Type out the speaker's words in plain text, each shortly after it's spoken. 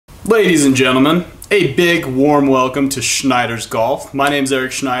Ladies and gentlemen, a big warm welcome to Schneider's Golf. My name's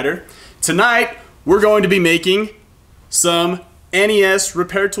Eric Schneider. Tonight we're going to be making some NES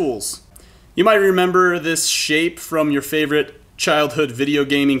repair tools. You might remember this shape from your favorite childhood video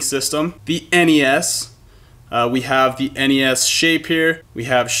gaming system, the NES. We have the NES shape here. We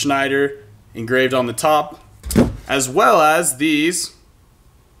have Schneider engraved on the top, as well as these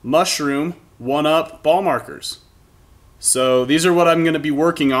mushroom 1-up ball markers. So these are what I'm going to be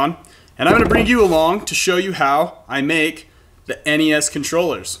working on, and I'm going to bring you along to show you how I make the NES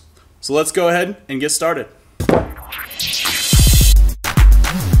controllers. So let's go ahead and get started.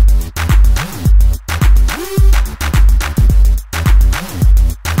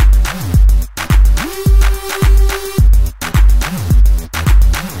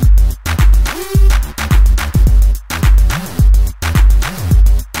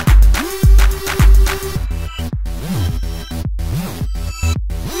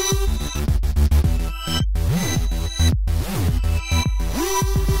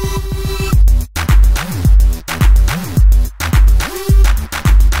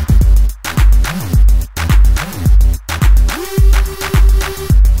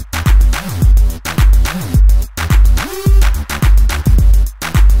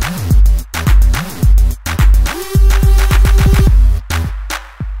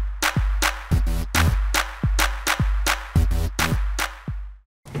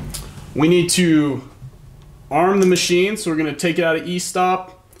 We need to arm the machine, so we're going to take it out of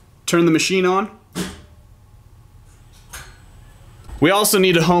E-stop, turn the machine on. We also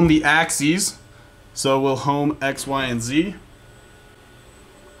need to home the axes, so we'll home X, Y, and Z.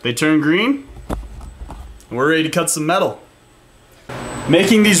 They turn green, and we're ready to cut some metal.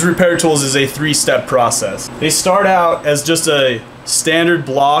 Making these repair tools is a 3-step process. They start out as just a standard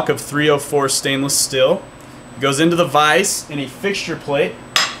block of 304 stainless steel. It goes into the vise in a fixture plate,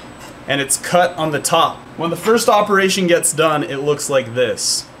 and it's cut on the top. When the first operation gets done, it looks like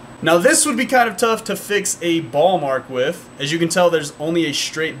this. Now this would be kind of tough to fix a ball mark with. As you can tell, there's only a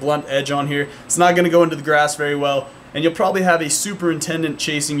straight blunt edge on here. It's not going to go into the grass very well, and you'll probably have a superintendent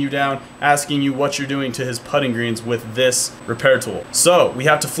chasing you down, asking you what you're doing to his putting greens with this repair tool. So we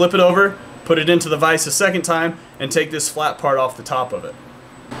have to flip it over, put it into the vise a second time, and take this flat part off the top of it.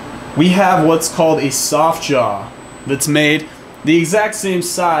 We have what's called a soft jaw that's made the exact same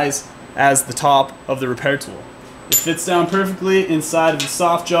size as the top of the repair tool. It fits down perfectly inside of the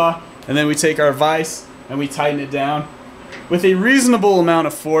soft jaw, and then we take our vise and we tighten it down with a reasonable amount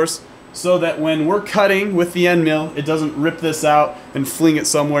of force so that when we're cutting with the end mill, it doesn't rip this out and fling it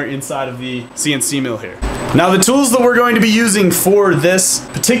somewhere inside of the CNC mill here. Now the tools that we're going to be using for this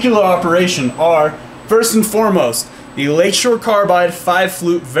particular operation are, first and foremost, the Lakeshore Carbide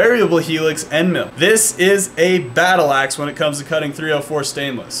 5-flute variable helix end mill. This is a battle axe when it comes to cutting 304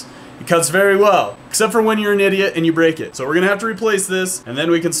 stainless. It cuts very well, except for when you're an idiot and you break it. So we're gonna have to replace this, and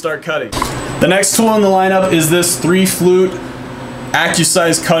then we can start cutting. The next tool in the lineup is this 3-flute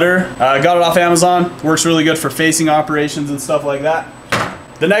AccuSize cutter. I got it off Amazon. Works really good for facing operations and stuff like that.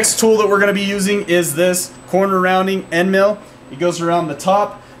 The next tool that we're gonna be using is this corner rounding end mill. It goes around the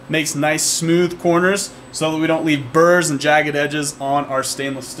top, makes nice smooth corners so that we don't leave burrs and jagged edges on our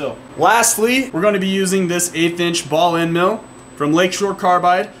stainless steel. Lastly, we're going to be using this 1/8" ball end mill from Lakeshore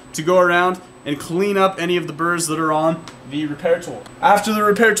Carbide to go around and clean up any of the burrs that are on the repair tool. After the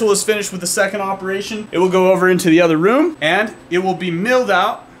repair tool is finished with the second operation, it will go over into the other room and it will be milled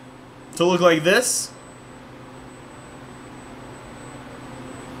out to look like this.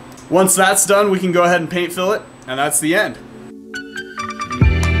 Once that's done, we can go ahead and paint fill it, and that's the end.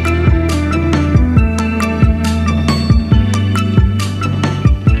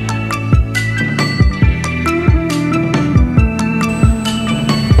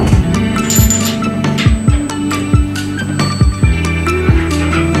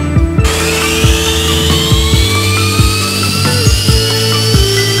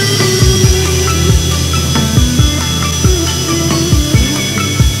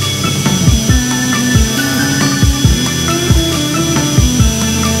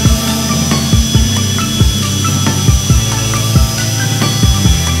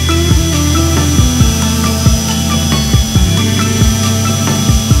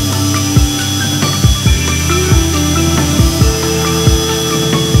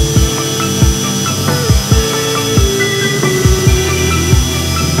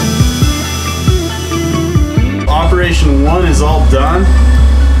 Operation 1 is all done.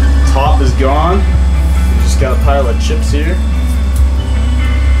 Top is gone. Just got a pile of chips here.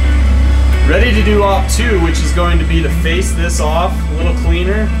 Ready to do op 2, which is going to be to face this off a little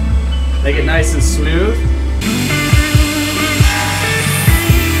cleaner, make it nice and smooth.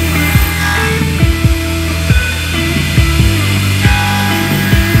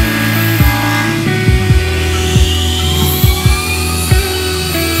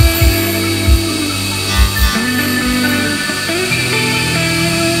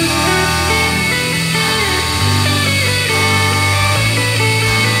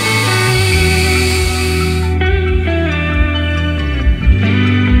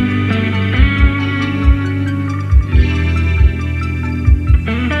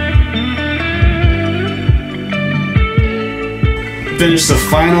 finish the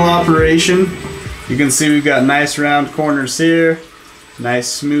final operation. You can see we've got nice round corners here, nice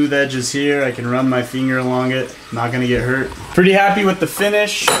smooth edges here. I can run my finger along it, not gonna get hurt. Pretty happy with the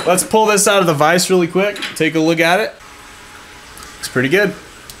finish. Let's pull this out of the vise really quick, take a look at it. Looks pretty good.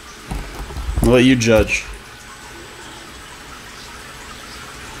 I'll let you judge.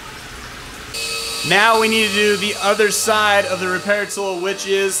 Now we need to do the other side of the repair tool, which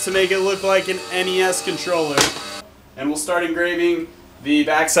is to make it look like an NES controller. And we'll start engraving the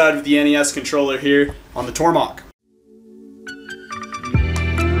backside of the NES controller here on the Tormach.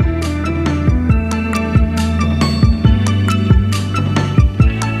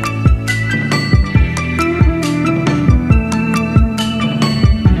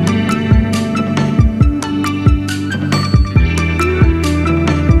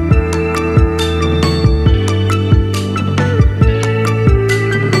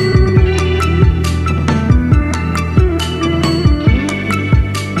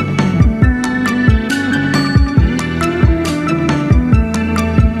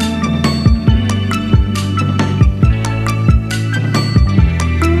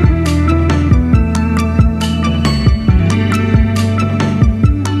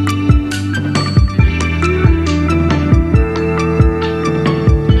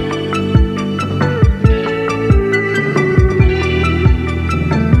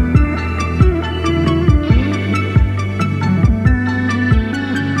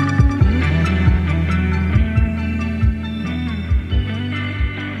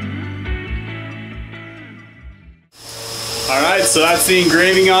 Alright, so that's the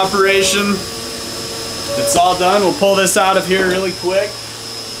engraving operation. It's all done. We'll pull this out of here really quick.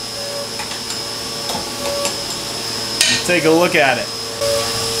 Take a look at it.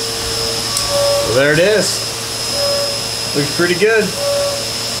 So there it is. Looks pretty good.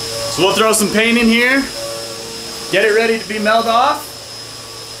 So we'll throw some paint in here, get it ready to be milled off,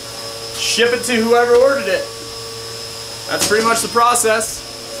 ship it to whoever ordered it. That's pretty much the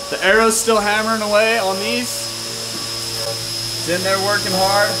process. The arrow's still hammering away on these. It's in there working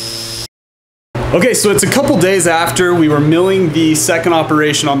hard. Okay, so it's a couple days after we were milling the second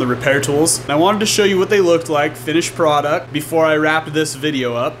operation on the repair tools. And I wanted to show you what they looked like, finished product, before I wrapped this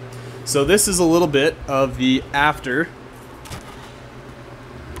video up. So this is a little bit of the after.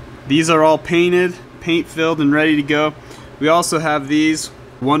 These are all painted, paint filled and ready to go. We also have these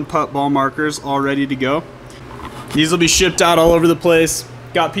 1-putt ball markers all ready to go. These will be shipped out all over the place.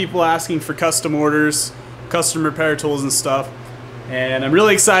 Got people asking for custom orders, custom repair tools and stuff. And I'm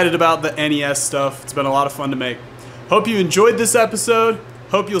really excited about the NES stuff. It's been a lot of fun to make. Hope you enjoyed this episode.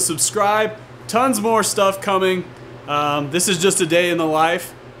 Hope you'll subscribe. Tons more stuff coming. This is just a day in the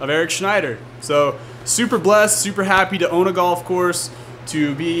life of Eric Schneiter. So super blessed, super happy to own a golf course,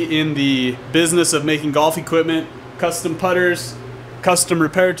 to be in the business of making golf equipment, custom putters, custom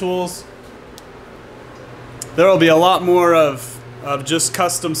repair tools. There will be a lot more of just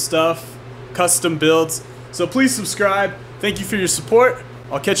custom stuff, custom builds. So please subscribe. Thank you for your support.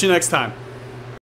 I'll catch you next time.